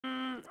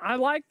I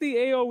like the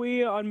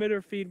AoE on mid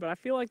or feed, but I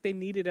feel like they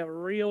needed a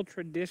real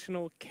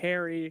traditional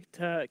carry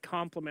to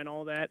complement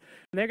all that.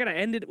 And they're going to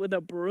end it with a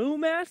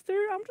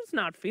Brewmaster? I'm just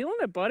not feeling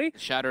it, buddy.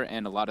 Shatter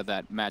and a lot of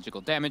that magical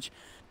damage.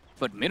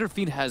 But mid or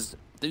feed has...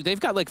 They've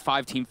got like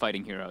 5 team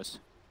fighting heroes.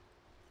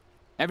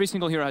 Every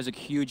single hero has a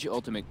huge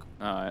ultimate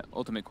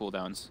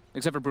cooldowns,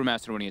 except for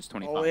Brewmaster when he hits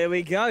 25. Oh, here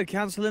we go.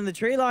 Canceling the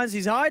tree lines.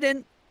 He's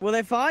hiding. Will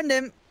they find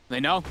him? They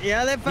know.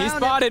 Yeah, they found him. He's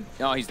spotted.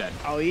 Oh, he's dead.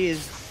 Oh, he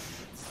is.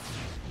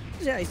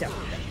 Yeah, he's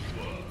definitely dead.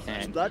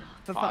 And blood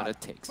for FATA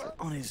takes it.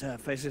 On his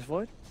Faceless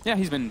Void? Yeah,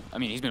 he's been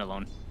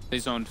alone. They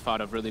zoned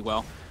FATA really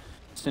well.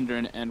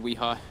 Synderen and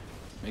Weehaw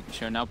making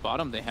sure now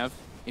bottom they have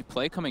a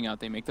play coming out.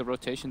 They make the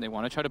rotation. They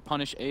want to try to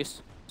punish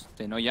Ace.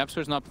 They know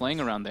YapzOr's not playing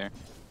around there.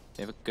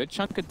 They have a good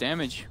chunk of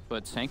damage,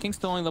 but Sand King's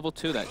still only level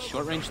 2. That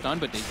short range stun,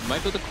 but they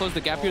might be able to close the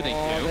gap here. They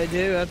do. They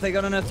do. Have they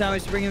got enough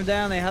damage to bring him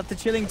down? They have the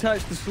Chilling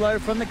Touch, the slow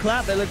from the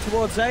clap. They look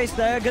towards Ace.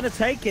 They're going to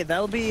take it.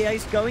 That'll be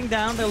Ace going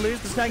down. They'll lose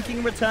the Sand King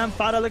in return.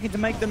 FATA looking to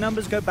make the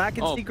numbers go back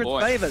in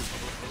Secret's favors.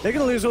 They're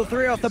going to lose all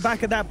 3 off the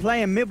back of that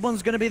play, and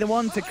Mid1's going to be the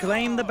one to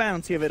claim the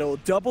bounty of it all.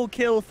 Double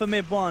kill for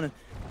Mid1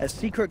 as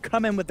Secret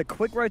come in with the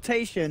quick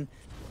rotation.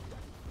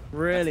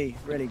 Really,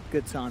 really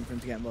good time for him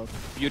to get involved.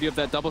 Beauty of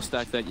that double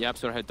stack that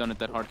YapzOr had done at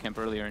that hard camp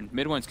earlier, and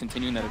Mid1's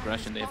continuing that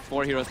aggression. They have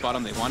 4 heroes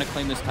bottom. They want to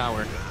claim this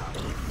tower.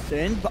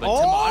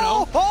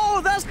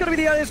 Oh, that's going to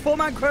be the earliest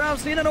 4-man chrono I've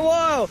seen in a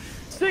while.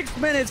 6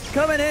 minutes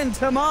coming in.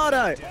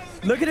 Tomato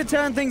looking to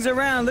turn things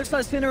around. Looks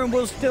like Synderen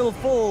will still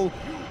fall.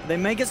 They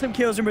may get some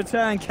kills in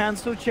return.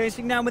 Cancel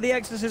chasing down with the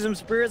Exorcism.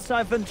 Spirit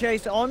Siphon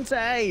chase onto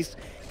Ace.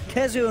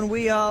 KheZu and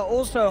we are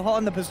also hot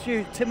in the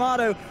pursuit.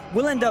 Tomato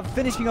will end up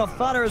finishing off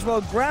FATA as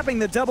well, grabbing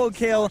the double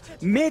kill,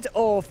 mid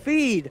or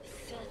feed.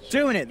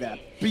 Doing it there.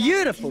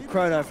 Beautiful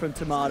chrono from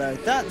Tomato.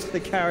 That's the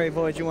carry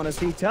Void you want to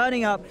see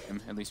turning up.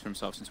 At least for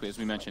himself, since as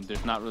we mentioned,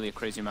 there's not really a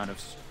crazy amount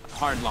of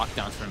hard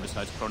lockdowns for him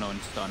besides chrono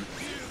and stun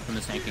from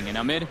the Sand King. And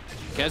now mid,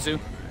 KheZu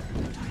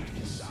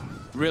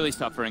really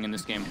suffering in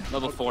this game.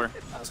 Level 4.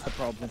 That's the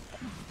problem.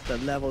 The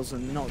levels are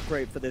not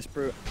great for this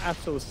brew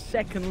at all.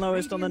 Second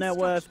lowest on the net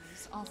worth.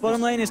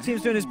 Bottom lane, his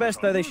team's doing his best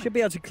though. They should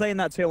be able to claim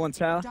that tier 1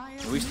 tower.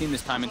 We've seen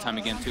this time and time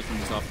again too from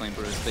these offlane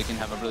brews. They can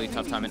have a really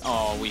tough time. And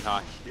oh,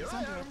 Weehaw.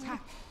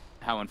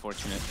 How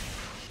unfortunate.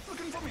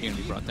 You're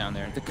gonna be brought down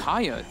there. The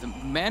Kaya, the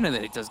mana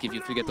that it does give you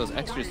if you get those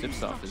extra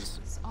zips off is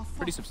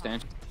pretty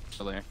substantial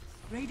there.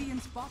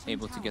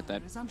 Able to get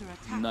that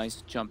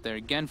nice jump there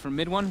again from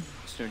Mid1.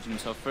 Surging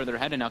himself further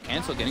ahead, and now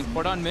Cancel getting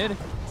poured on mid.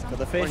 For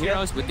the fish,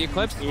 heroes with the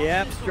Eclipse.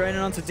 Yep, straining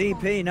onto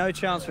DP. No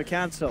chance for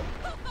Cancel.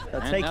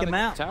 They'll take him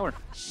out. Tower.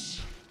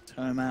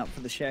 Turn him out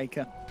for the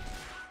Shaker.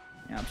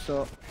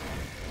 YapzOr.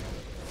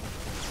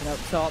 And up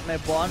top,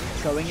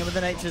 Mid1 going in with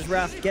the Nature's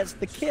Wrath. Gets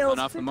the kill.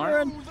 Off the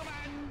mark.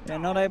 They're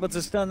not able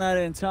to stun that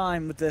in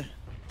time with the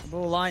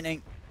ball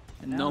lightning.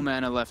 And no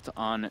mana left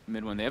on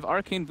Mid1. They have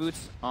Arcane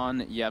Boots on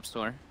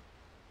YapzOr.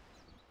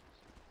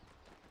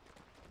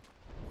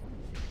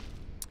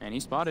 And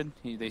he's spotted.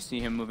 They see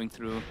him moving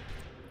through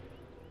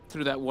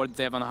that ward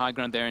they have on the high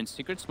ground there, and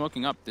Secret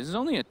smoking up. This is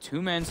only a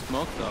 2-man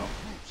smoke though.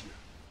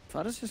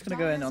 FATA's just going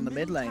to go in on the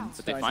mid lane.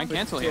 But they find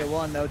Cancel here. Tier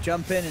 1, they'll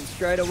jump in and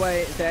straight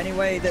away. Is there any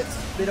way that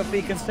Little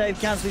Beam can save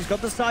Cancel? He's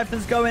got the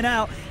Siphons going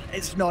out.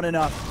 It's not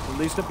enough. The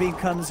Little Beam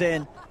comes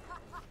in.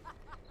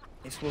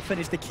 This will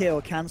finish the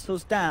kill.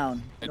 Cancel's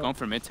down. They're going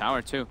for mid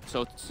tower too.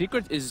 So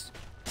Secret is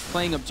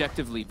playing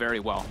objectively very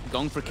well.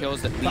 Going for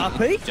kills that lead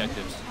into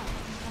objectives.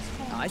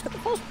 He's got the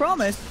false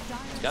promise.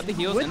 He's got the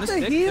heals With and the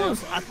stick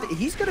heals,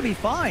 he's going to be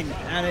fine.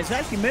 And it's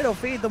actually middle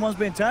feed the one's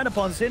being turned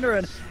upon.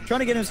 Synderen trying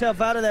to get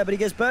himself out of there, but he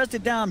gets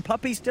bursted down.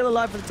 Puppey's still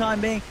alive for the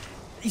time being.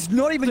 He's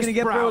not even going to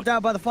get brought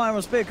down by the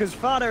final spear because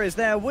FATA is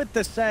there with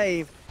the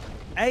save.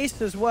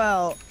 Ace as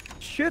well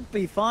should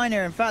be fine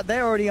here. In fact,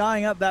 they're already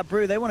eyeing up that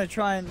brew. They want to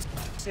try and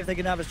see if they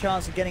can have a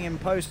chance of getting him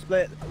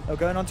post-split. They're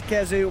going on to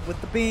KheZu with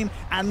the beam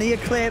and the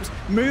Eclipse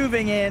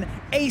moving in.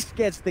 Ace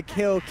gets the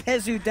kill.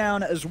 KheZu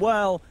down as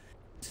well.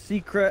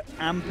 Secret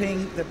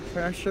amping the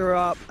pressure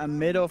up, and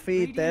middle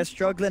feed, they're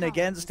struggling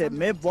against it.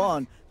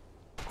 Mid1,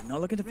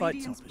 not looking to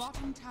fight toppers.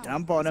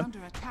 Down bottom.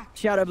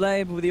 Shadow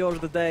Blade with the order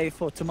of the day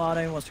for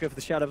Tomato. Wants to go for the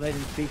Shadow Blade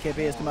in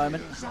BKB at the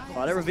moment.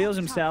 FATA reveals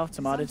himself.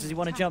 Tomato, does he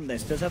want to jump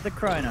this? Does have the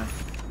chrono.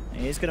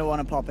 He's going to want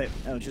to pop it.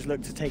 They'll just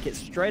look to take it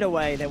straight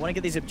away. They want to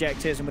get these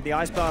objectives, and with the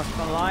Ice Blast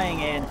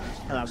flying in,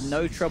 they'll have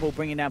no trouble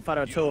bringing down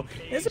FATA at all.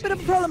 There's a bit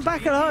of a problem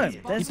back at home. He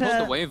pulled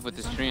the wave with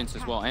his Trinks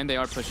as well, and they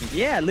are pushing.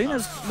 Yeah,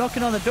 Luna's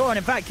knocking on the door, and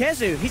in fact,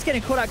 KheZu, he's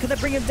getting caught out. Can they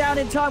bring him down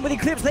in time with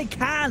Eclipse? They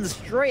can!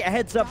 Straight a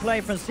heads-up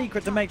play from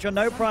Secret to make sure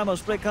no Primal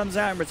Split comes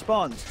out in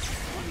response.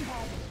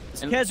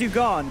 KheZu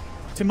gone.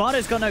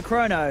 Tomato's got no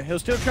chrono. He'll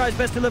still try his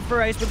best to look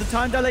for Ace with the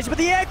time dilation, but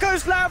the Echo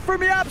Slap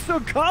from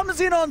YapzOr comes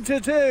in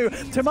onto 2.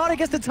 Tomato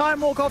gets the time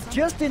walk off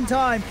just in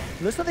time.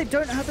 Looks like they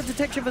don't have the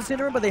detection for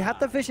Synderen, but they have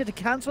the Fisher to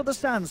cancel the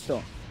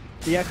Sandstorm.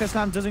 The Echo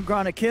Slam doesn't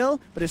grant a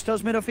kill, but it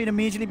stops middle feed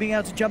immediately being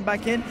able to jump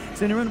back in.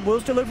 Cinnamon will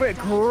still look for it.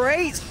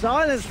 Great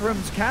silence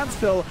from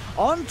Cancel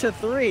onto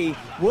 3.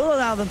 Will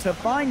allow them to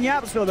find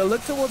YapzOr. They'll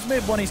look towards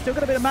mid one. He's still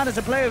got a bit of mana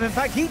to play with. In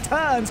fact, he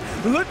turns,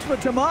 looks for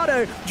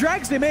Tomato,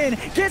 drags him in,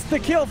 gets the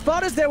kill.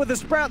 FATA's there with the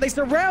Sprout. They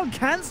surround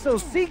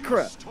Cancel's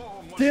Secret.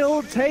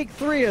 Still take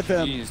 3 of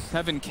them. Jeez,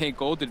 7k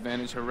gold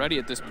advantage already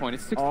at this point.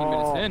 It's 16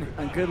 minutes in.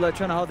 And good luck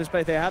trying to hold this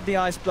base. They have the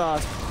Ice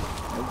Blast.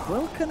 It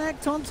will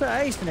connect onto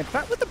Ace, and in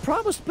fact, with the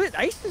Primal Split,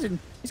 Ace is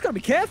he's got to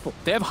be careful.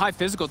 They have high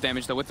physical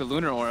damage though with the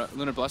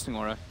Lunar Blessing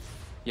Aura.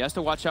 He has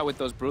to watch out with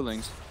those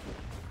Brewlings.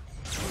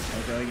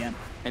 There we go again.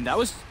 And that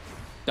was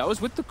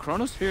with the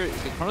Chronosphere.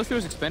 The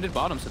Chronosphere's expanded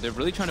bottom, so they're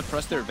really trying to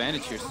press their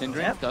advantage here.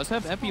 Syndrome does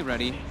have Epi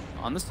ready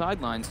on the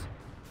sidelines.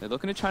 They're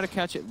looking to try to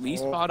catch at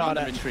least FATA on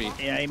the retreat.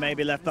 Yeah, he may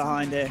be left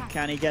behind here.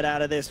 Can he get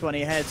out of this one?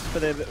 He heads for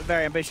the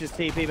very ambitious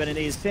TP, but it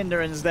is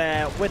Cinderan's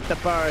there with the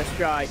Burrow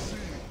Strike.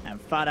 And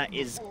FATA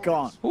is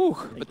gone. Ooh,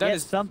 but that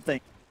is something.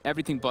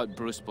 Everything but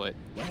Brew Split.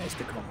 Where's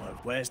the combo?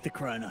 Where's the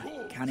Chrono?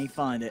 Can he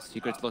find it?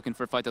 Secret's looking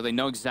for a fight, though. They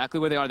know exactly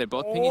where they are. They're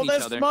both pinging each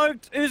other. They're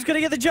smoked. Who's going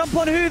to get the jump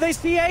on who? They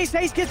see Ace.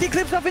 Ace gets the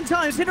Eclipse off in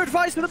time. Cinder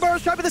advice for the Burrow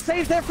Strike, but the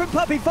saves there from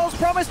Puppey. False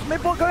promise.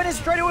 Midball going in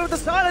straight away with the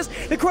silence.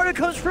 The Chrono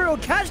comes through. Will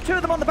catch 2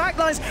 of them on the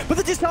backlines, but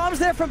the disarms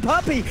there from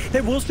Puppey.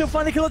 They will still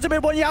find the kill onto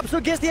Midball.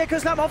 YapzOr gets the Echo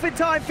Slam off in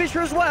time. Fisher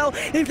as well.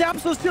 If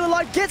YapzOr's still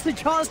alive, gets a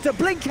chance to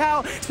blink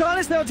out.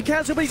 Silence there to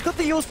cancel, but he's got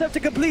the Yule Step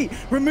to complete.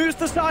 Removes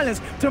the silence.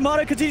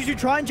 Tomato continues to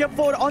try and jump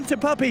forward onto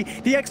Puppey.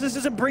 The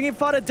Exorcism bringing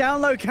FATA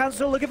down low.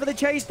 Cancel looking for the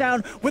chase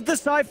down with the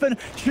Siphon.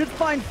 Should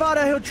find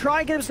FATA. He'll try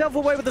and get himself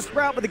away with the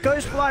Sprout, but the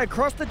Ghost Fly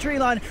across the tree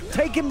line.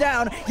 Take him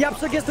down.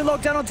 YapzOr gets the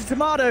lockdown onto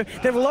Tomato.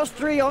 They've lost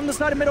 3 on the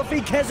side of middle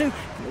feed. Kezu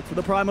for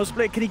the Primal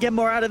Split. Can he get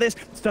more out of this?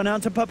 Stun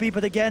out to Puppey,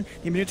 but again,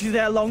 the immunity's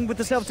there along with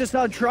the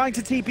self-disarm, trying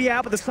to TP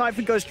out, but the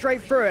Siphon goes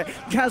straight through it.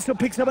 Cancel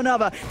picks up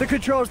another. The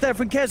controls there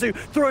from Kezu,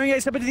 throwing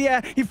Ace up into the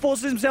air. He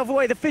forces himself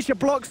away. The Fisher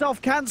blocks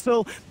off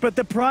Cancel, but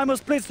the Primal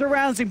Split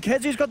surrounds him.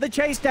 Kezu's got the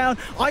chase down.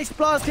 Ice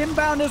Blast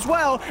inbound as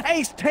well.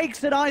 Ace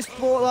takes an Ice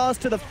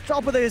Blast to the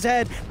top of his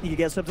head. He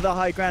gets up to the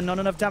high ground. Not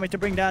enough damage to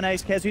bring down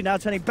Ace. Kezu now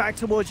turning back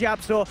towards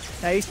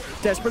YapzOr.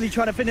 Ace desperately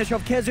trying to finish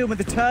off Kezu, and with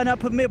the turn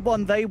up of mid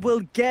one, they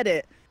will get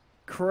it.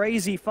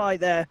 Crazy fight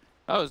there.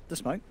 Oh, the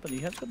smoke, but he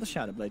has got the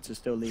Shadow Blade to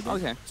still leave it.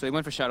 Okay, so he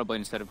went for Shadow Blade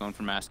instead of going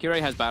for Mask. He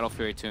already has Battle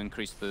Fury to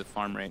increase the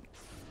farm rate.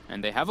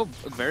 And they have a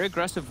very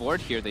aggressive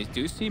ward here. They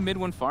do see mid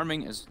one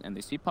farming, and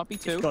they see Puppey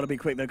too. It's got to be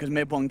quick though, because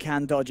mid one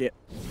can dodge it.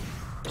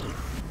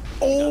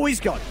 Oh, he's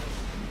got it.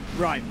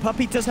 Right,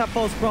 Puppey does have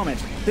false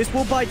promise. This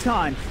will buy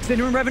time.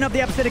 Cinnamon revving up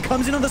the episode. It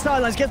comes in on the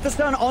sidelines, gets the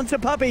stun onto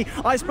Puppey.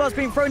 Ice Blast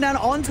being thrown down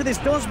onto this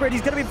Dawn Spirit.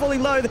 He's going to be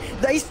falling low.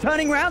 The Ace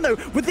turning around though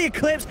with the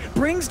Eclipse.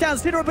 Brings down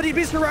Cinnamon, but he's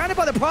been surrounded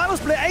by the Primal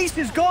Split. Ace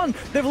is gone.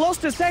 They've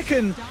lost a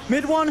second.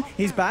 Mid one,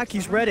 he's back.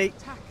 He's ready.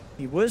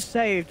 He was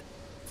saved.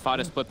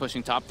 FATA split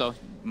pushing top though.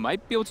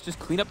 Might be able to just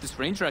clean up this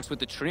Ranger X with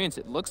the Treants.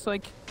 It looks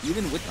like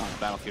even with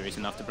Battle Fury is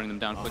enough to bring them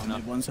down quick enough.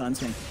 Mid one's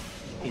hunting.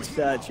 He's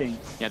searching.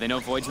 Yeah, they know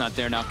Void's not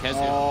there now.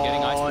 Kezu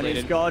getting isolated. And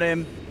he's got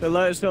him. The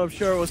Lotus Orb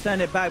sure will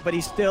send it back, but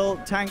he still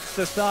tanks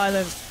the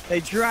silence.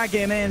 They drag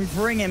him in,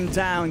 bring him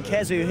down.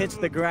 Kezu hits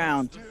the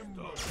ground.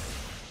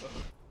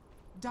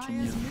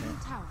 Dire's middle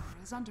tower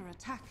is under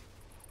attack.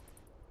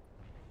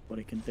 What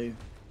he can do.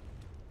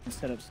 Let's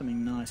set up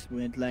something nice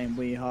mid lane.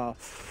 Weehaw.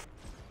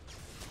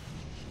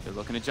 They're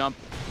looking to jump.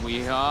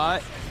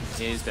 Weehaw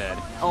is dead.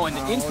 Oh, and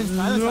the instant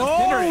silence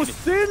on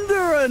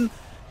Cinderan!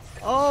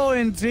 Oh,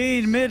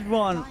 indeed, mid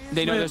one.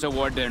 They know there's a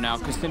ward there now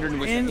because Cinderan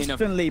was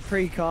instantly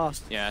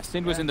precast. Yeah,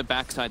 Cind was in the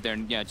backside there,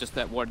 and yeah, just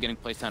that ward getting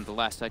placed down at the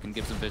last second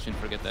gives them vision.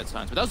 Forget that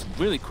silence. But that was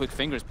really quick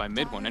fingers by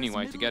mid one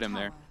anyway to get him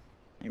there.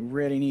 They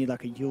really need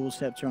like a Yule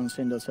Scepter on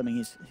Cind or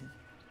something.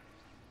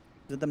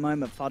 At the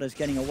moment, FATA's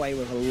getting away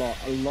with a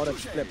lot of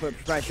split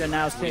pressure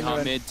now.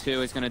 Weehaw mid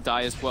too is going to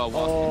die as well.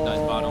 While dies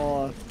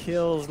bottom.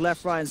 Kills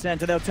left, right, and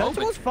center. They'll turn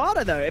towards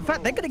FATA though. In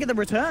fact, they're going to get the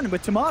return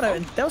with Tomato,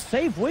 and they'll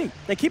save Wii.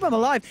 They keep him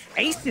alive.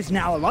 Ace is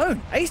now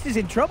alone. Ace is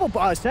in trouble, but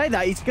I say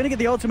that he's going to get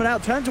the ultimate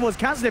out. Turn towards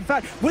Cancel. In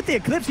fact, with the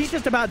Eclipse, he's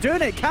just about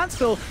doing it.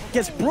 Cancel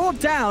gets brought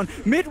down.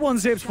 Mid one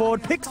zips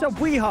forward, picks up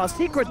Weehaw.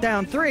 Secret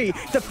down 3.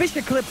 The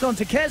Fisher clips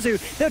onto Kezu.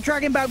 They'll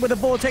drag him back with the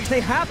Vortex. They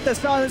have the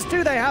silence.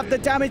 Do they have the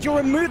damage? You'll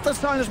remove the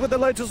silence with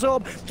the Lotus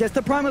Orb. Gets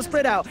the Primal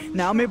Split out.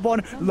 Now mid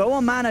one, low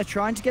on mana,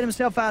 trying to get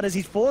himself out as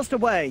he's forced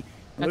away.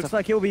 Looks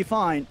like he'll be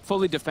fine.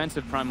 Fully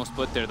defensive Primal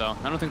Split there, though.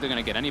 I don't think they're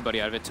going to get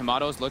anybody out of it.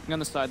 Tomato's looking on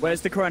the side.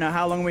 Where's the Chrono?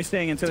 How long are we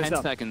seeing until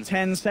 10 seconds.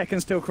 10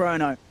 seconds till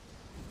Chrono.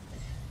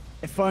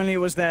 If only it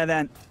was there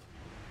then.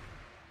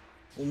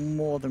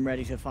 More than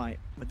ready to fight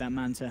with that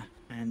Manta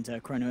and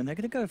Chrono, and they're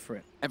going to go for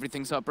it.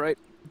 Everything's up, right?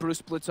 Bruce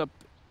splits up.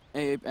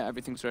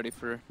 Everything's ready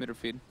for mid or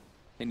feed.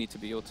 They need to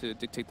be able to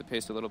dictate the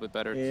pace a little bit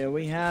better. Here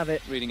we have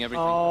it. Reading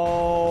everything.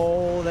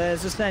 Oh,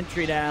 there's a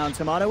sentry down.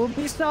 Tomato will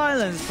be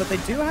silenced, but they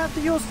do have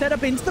the Yule set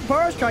up into the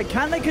burst strike.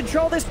 Can they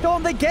control this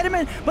storm? They get him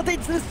in, but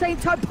at the same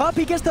time,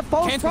 Puppey gets the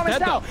false promise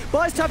out.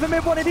 Buys time for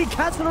mid one, indeed,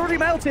 cancel already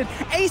melted.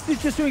 Ace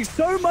is just doing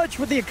so much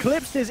with the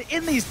eclipses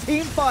in these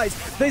team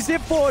fights. They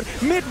zip forward,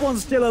 mid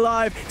one's still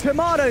alive.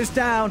 Tomato's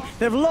down.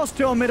 They've lost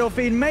to on middle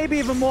feed, maybe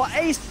even more.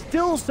 Ace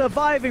still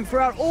surviving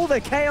throughout all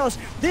the chaos.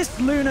 This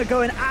Luna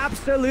going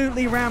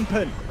absolutely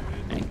rampant.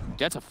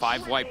 That's a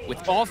 5 wipe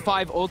with all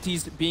 5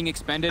 ultis being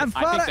expended. And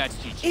I think that's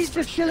GG. He's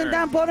just chilling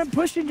down bottom,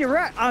 pushing you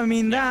right. I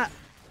mean, that.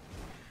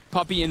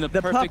 Puppey in the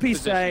perfect Puppey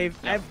position. save.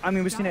 Yeah. I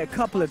mean, we've seen it a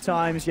couple of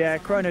times. Yeah,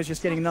 Chrono's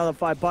just getting another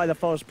fight by the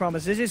false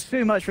promise. This is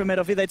too much for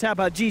middle feed. They tap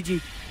out.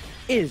 GG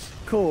is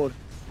called.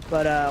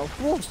 But,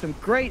 some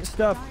great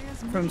stuff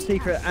from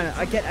Secret. And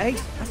I get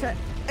Ace. I said,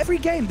 every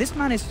game, this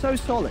man is so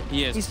solid.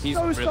 He is. He's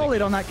so really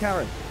solid on that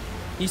carry.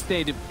 He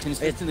stayed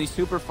consistently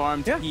super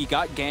farmed. Yeah. He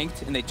got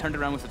ganked, and they turned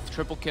around with a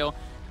triple kill.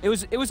 It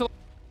was a